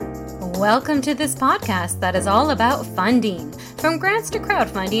Welcome to this podcast that is all about funding. From grants to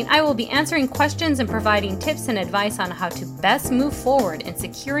crowdfunding, I will be answering questions and providing tips and advice on how to best move forward in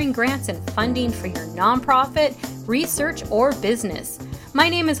securing grants and funding for your nonprofit, research, or business. My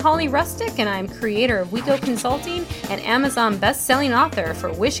name is Holly Rustick, and I'm creator of WeGo Consulting and Amazon best-selling author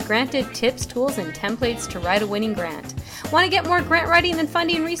for Wish-granted tips, tools, and templates to write a winning grant. Want to get more grant writing and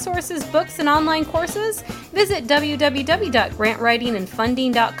funding resources, books, and online courses? Visit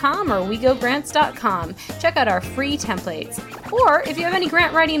www.grantwritingandfunding.com or wegogrants.com. Check out our free templates. Or if you have any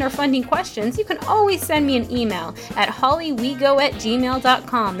grant writing or funding questions, you can always send me an email at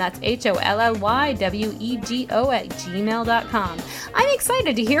hollywego@gmail.com. That's hollywego@gmail.com. I'm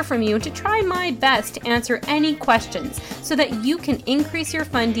excited to hear from you and to try my best to answer any questions so that you can increase your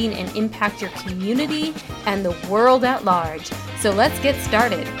funding and impact your community and the world at large. So let's get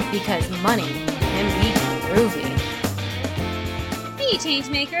started, because money can be groovy. Hey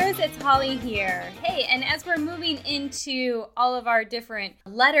Changemakers, it's Holly here. Hey, and as we're moving into all of our different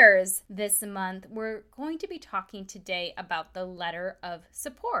letters this month, we're going to be talking today about the letter of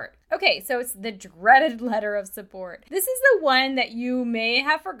support. Okay, so it's the dreaded letter of support. This is the one that you may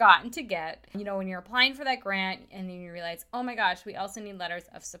have forgotten to get, when you're applying for that grant and then you realize, oh my gosh, we also need letters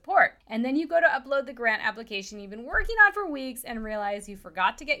of support. And then you go to upload the grant application you've been working on for weeks and realize you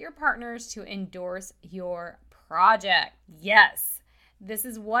forgot to get your partners to endorse your project. Yes. This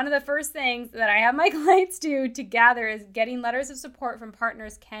is one of the first things that I have my clients do to gather is getting letters of support from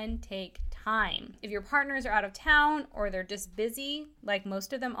partners can take time. If your partners are out of town or they're just busy, like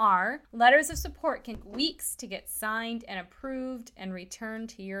most of them are, letters of support can take weeks to get signed and approved and returned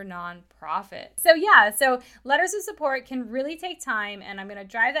to your nonprofit. So letters of support can really take time, and I'm going to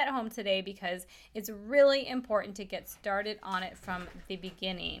drive that home today because it's really important to get started on it from the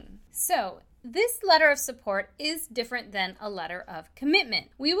beginning. So this letter of support is different than a letter of commitment.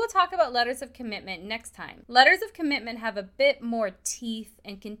 We will talk about letters of commitment next time. Letters of commitment have a bit more teeth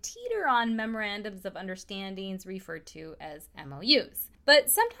and can teeter on memorandums of understandings referred to as MOUs.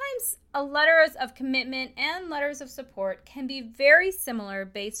 But sometimes letters of commitment and letters of support can be very similar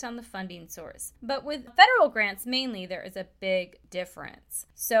based on the funding source. But with federal grants mainly, there is a big difference.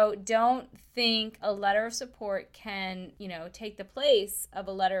 So don't think a letter of support can, take the place of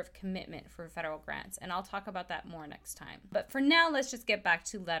a letter of commitment for federal grants. And I'll talk about that more next time. But for now, let's just get back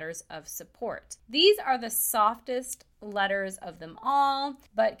to letters of support. These are the softest letters of them all,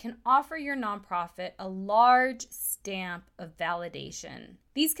 but can offer your nonprofit a large stamp of validation.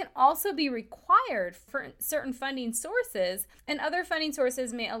 These can also be required for certain funding sources, and other funding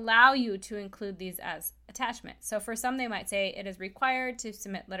sources may allow you to include these as attachments. So for some, they might say it is required to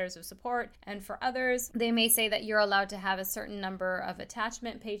submit letters of support, and for others, they may say that you're allowed to have a certain number of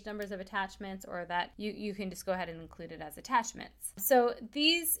page numbers of attachments, or that you can just go ahead and include it as attachments. So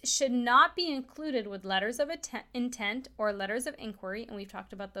these should not be included with letters of intent or letters of inquiry, and we've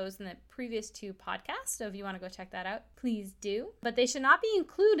talked about those in the previous two podcasts, so if you want to go check that out, please do. But they should not be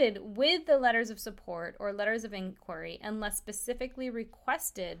included with the letters of support or letters of inquiry unless specifically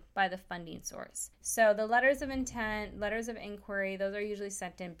requested by the funding source. So the letters of intent, letters of inquiry, those are usually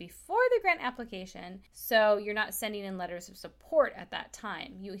sent in before the grant application, so you're not sending in letters of support at that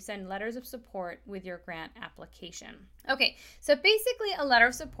time. You send letters of support with your grant application. Okay, so basically a letter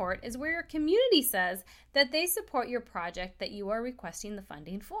of support is where your community says that they support your project that you are requesting the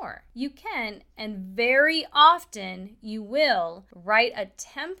funding for. You can, and very often you will, write a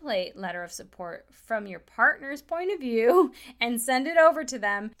template letter of support from your partner's point of view and send it over to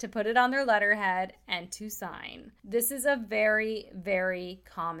them to put it on their letterhead and to sign. This is a very, very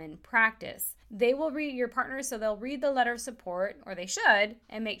common practice. They will read your partner, so they'll read the letter of support, or they should,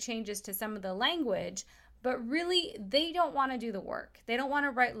 and make changes to some of the language. But really, they don't want to do the work. They don't want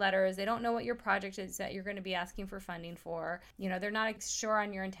to write letters. They don't know what your project is that you're going to be asking for funding for. They're not sure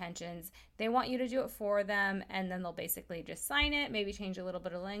on your intentions. They want you to do it for them, and then they'll basically just sign it, maybe change a little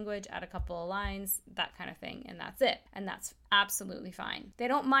bit of language, add a couple of lines, that kind of thing, and that's it. And that's absolutely fine. They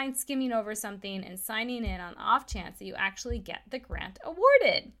don't mind skimming over something and signing in on the off chance that you actually get the grant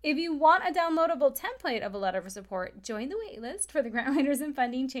awarded. If you want a downloadable template of a letter of support, join the waitlist for the Grant Writers and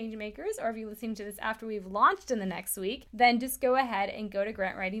Funding Changemakers, or if you're listening to this after we've launched in the next week, then just go ahead and go to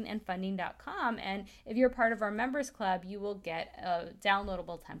grantwritingandfunding.com, and if you're part of our members club, you will get a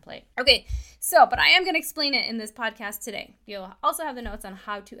downloadable template. Okay, but I am going to explain it in this podcast today. You'll also have the notes on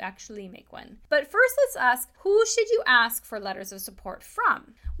how to actually make one. But first, let's ask, who should you ask for letters of support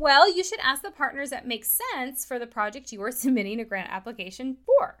from? Well, you should ask the partners that make sense for the project you are submitting a grant application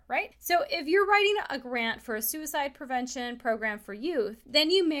for, right? So if you're writing a grant for a suicide prevention program for youth, then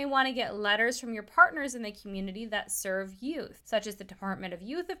you may want to get letters from your partners in in the community that serve youth, such as the Department of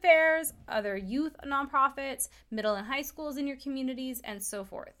Youth Affairs, other youth nonprofits, middle and high schools in your communities, and so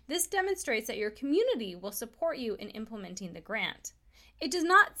forth. This demonstrates that your community will support you in implementing the grant. It does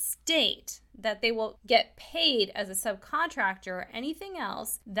not state that they will get paid as a subcontractor or anything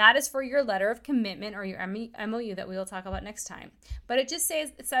else. That is for your letter of commitment or your MOU that we will talk about next time. But it just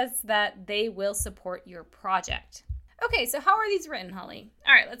says that they will support your project. Okay, so how are these written, Holly?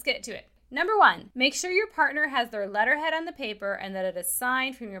 All right, let's get to it. Number 1, make sure your partner has their letterhead on the paper and that it is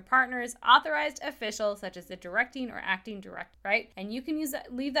signed from your partner's authorized official, such as the directing or acting director, right? And you can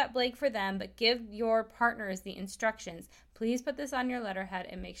leave that blank for them, but give your partners the instructions. Please put this on your letterhead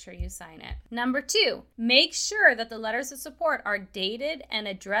and make sure you sign it. Number 2, make sure that the letters of support are dated and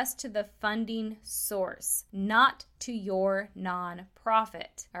addressed to the funding source, not to your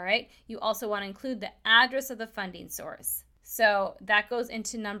nonprofit, all right? You also want to include the address of the funding source. So that goes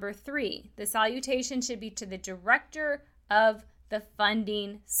into number 3. The salutation should be to the director of the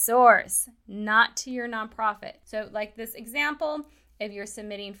funding source, not to your nonprofit. So like this example, if you're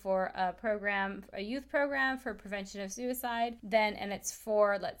submitting for a youth program for prevention of suicide, and it's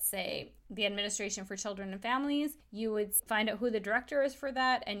for, let's say, the Administration for Children and Families, you would find out who the director is for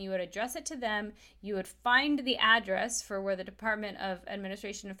that, and you would address it to them. You would find the address for where the Department of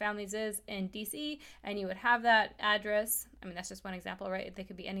Administration and Families is in DC, and you would have that address. I mean, that's just one example, right? They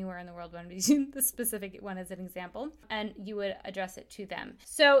could be anywhere in the world, but I'm using the specific one as an example, and you would address it to them.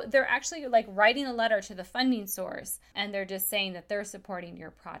 So they're actually like writing a letter to the funding source, and they're just saying that they're supporting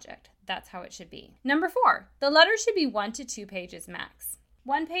your project. That's how it should be. Number 4, the letter should be 1 to 2 pages max.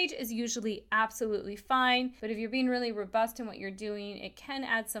 1 page is usually absolutely fine, but if you're being really robust in what you're doing, it can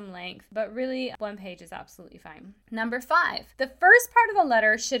add some length, but really 1 page is absolutely fine. Number 5, the first part of the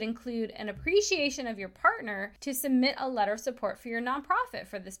letter should include an appreciation of your partner to submit a letter of support for your nonprofit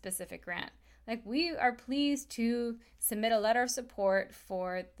for the specific grant. Like, we are pleased to submit a letter of support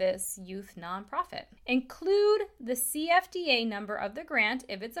for this youth nonprofit. Include the CFDA number of the grant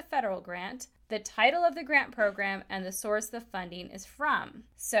if it's a federal grant, the title of the grant program, and the source the funding is from.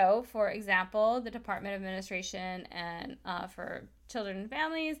 So, for example, the Department of Administration and for Children and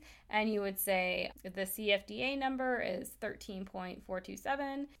Families, and you would say the CFDA number is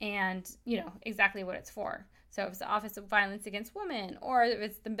 13.427 and, exactly what it's for. So if it's the Office of Violence Against Women, or if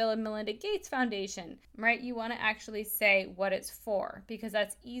it's the Bill and Melinda Gates Foundation, right? You want to actually say what it's for, because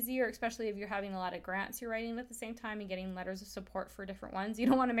that's easier, especially if you're having a lot of grants you're writing at the same time and getting letters of support for different ones. You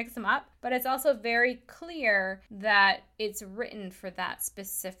don't want to mix them up, but it's also very clear that it's written for that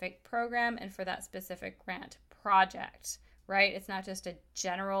specific program and for that specific grant project. Right? It's not just a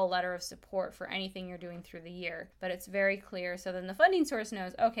general letter of support for anything you're doing through the year, but it's very clear. So then the funding source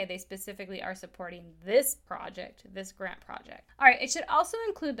knows, okay, they specifically are supporting this project, this grant project. All right, it should also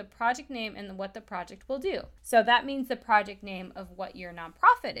include the project name and what the project will do. So that means the project name of what your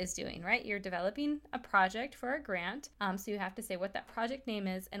nonprofit is doing, right? You're developing a project for a grant. So you have to say what that project name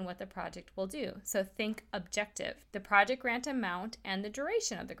is and what the project will do. So think objective, the project grant amount, and the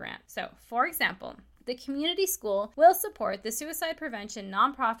duration of the grant. So for example, the community school will support the suicide prevention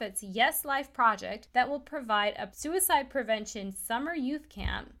nonprofit's Yes Life project that will provide a suicide prevention summer youth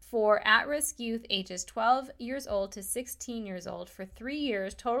camp for at-risk youth ages 12 years old to 16 years old for 3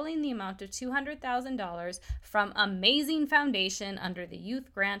 years, totaling the amount of $200,000 from Amazing Foundation under the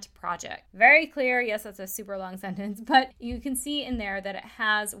Youth Grant Project. Very clear. Yes, that's a super long sentence, but you can see in there that it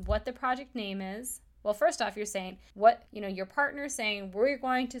has what the project name is. Well, first off, you're saying your partner's saying, we're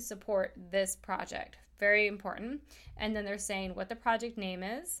going to support this project. Very important. And then they're saying what the project name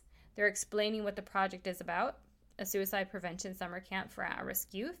is. They're explaining what the project is about. A suicide prevention summer camp for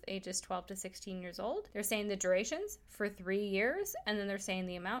at-risk youth, ages 12 to 16 years old. They're saying the durations for 3 years. And then they're saying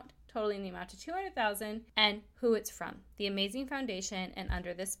the amount, totaling the amount to $200,000 and who it's from, the Amazing Foundation, and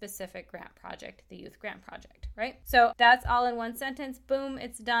under this specific grant project, the Youth Grant Project, right? So that's all in one sentence. Boom,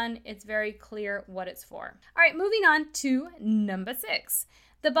 it's done. It's very clear what it's for. All right, moving on to number 6.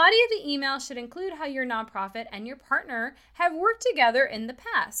 The body of the email should include how your nonprofit and your partner have worked together in the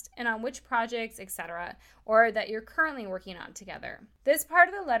past and on which projects, etc., or that you're currently working on together. This part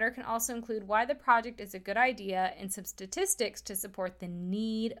of the letter can also include why the project is a good idea and some statistics to support the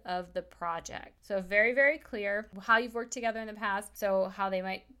need of the project. So very, very clear how you've worked together in the past, so how they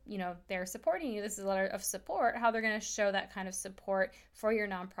might, they're supporting you. This is a letter of support, how they're going to show that kind of support for your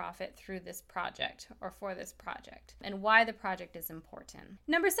nonprofit through this project or for this project, and why the project is important.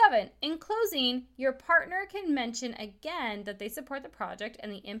 Number 7, in closing, your partner can mention again that they support the project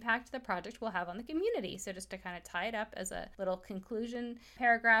and the impact the project will have on the community. So just to kind of tie it up as a little conclusion conclusion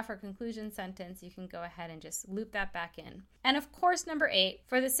paragraph or conclusion sentence, you can go ahead and just loop that back in. And of course, number 8,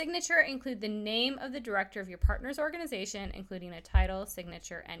 for the signature, include the name of the director of your partner's organization, including a title,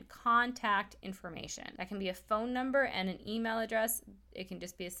 signature, and contact information. That can be a phone number and an email address. It can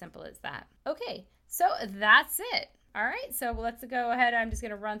just be as simple as that. Okay, so that's it. All right, so let's go ahead. I'm just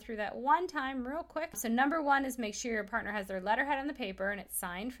going to run through that one time real quick. So number 1 is make sure your partner has their letterhead on the paper and it's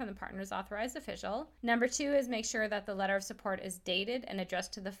signed from the partner's authorized official. Number 2 is make sure that the letter of support is dated and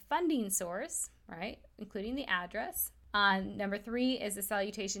addressed to the funding source, right, including the address. Number 3 is the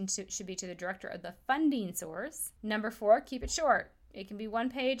salutation should be to the director of the funding source. Number 4, keep it short. It can be 1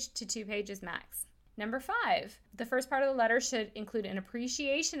 page to 2 pages max. Number 5, the first part of the letter should include an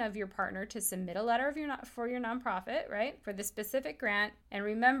appreciation of your partner to submit a letter for your nonprofit, right, for the specific grant. And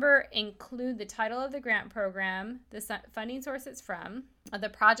remember, include the title of the grant program, the funding source it's from, the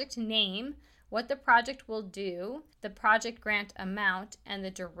project name, what the project will do, the project grant amount, and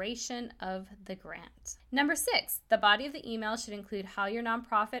the duration of the grant. Number 6, the body of the email should include how your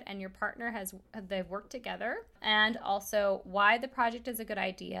nonprofit and your partner they've worked together, and also why the project is a good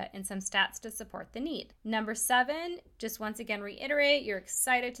idea and some stats to support the need. Number 7, just once again reiterate you're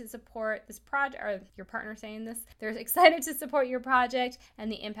excited to support this project, or your partner saying this, they're excited to support your project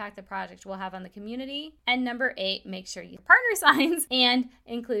and the impact the project will have on the community. And number 8, make sure your partner signs and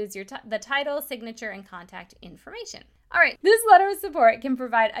includes the title, signature, and contact information. All right, this letter of support can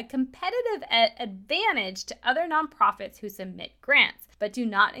provide a competitive advantage to other nonprofits who submit grants, but do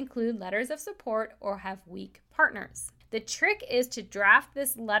not include letters of support or have weak partners. The trick is to draft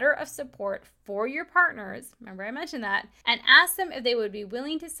this letter of support for your partners, remember I mentioned that, and ask them if they would be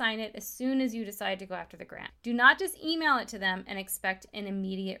willing to sign it as soon as you decide to go after the grant. Do not just email it to them and expect an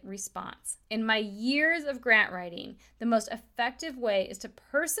immediate response. In my years of grant writing, the most effective way is to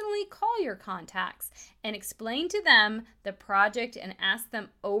personally call your contacts and explain to them the project and ask them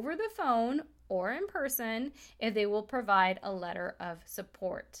over the phone or in person if they will provide a letter of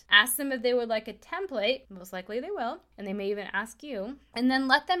support. Ask them if they would like a template, most likely they will, and they may even ask you, and then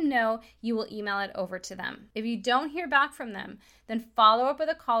let them know you will email it over to them. If you don't hear back from them, then follow up with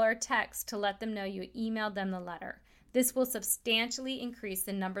a call or text to let them know you emailed them the letter. This will substantially increase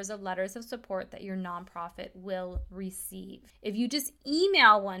the numbers of letters of support that your nonprofit will receive. If you just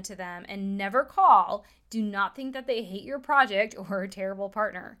email one to them and never call, do not think that they hate your project or are a terrible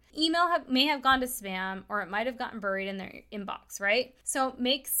partner. Email may have gone to spam, or it might have gotten buried in their inbox, right? So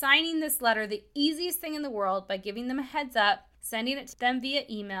make signing this letter the easiest thing in the world by giving them a heads up, sending it to them via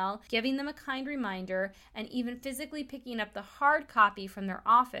email, giving them a kind reminder, and even physically picking up the hard copy from their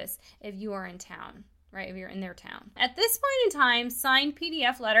office if you are in town. Right, if you're in their town. At this point in time, signed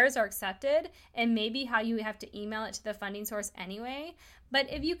PDF letters are accepted, and maybe how you have to email it to the funding source anyway.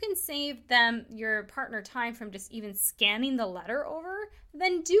 But if you can save your partner time from just even scanning the letter over,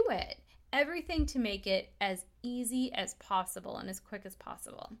 then do it. Everything to make it as easy as possible and as quick as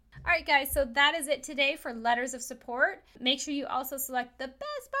possible. All right, guys, so that is it today for letters of support. Make sure you also select the best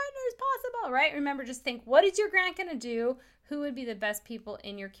partners possible, right? Remember, just think, what is your grant going to do? Who would be the best people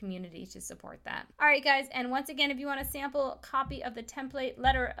in your community to support that? All right, guys, and once again, if you want a sample copy of the template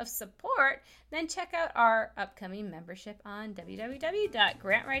letter of support, then check out our upcoming membership on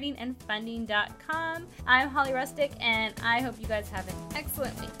www.grantwritingandfunding.com. I'm Holly Rustick, and I hope you guys have an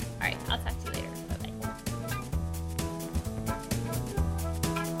excellent week. All right, I'll talk to you later. Bye-bye.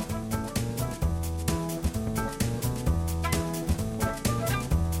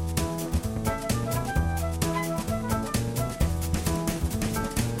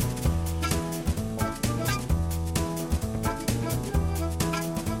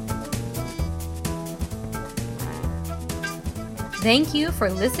 Thank you for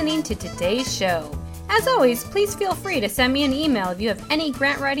listening to today's show. As always, please feel free to send me an email if you have any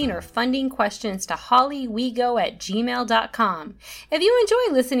grant writing or funding questions to hollywego@gmail.com. If you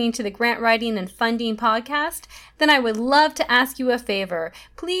enjoy listening to the Grant Writing and Funding podcast, then I would love to ask you a favor.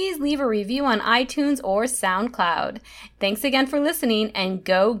 Please leave a review on iTunes or SoundCloud. Thanks again for listening, and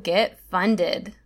go get funded.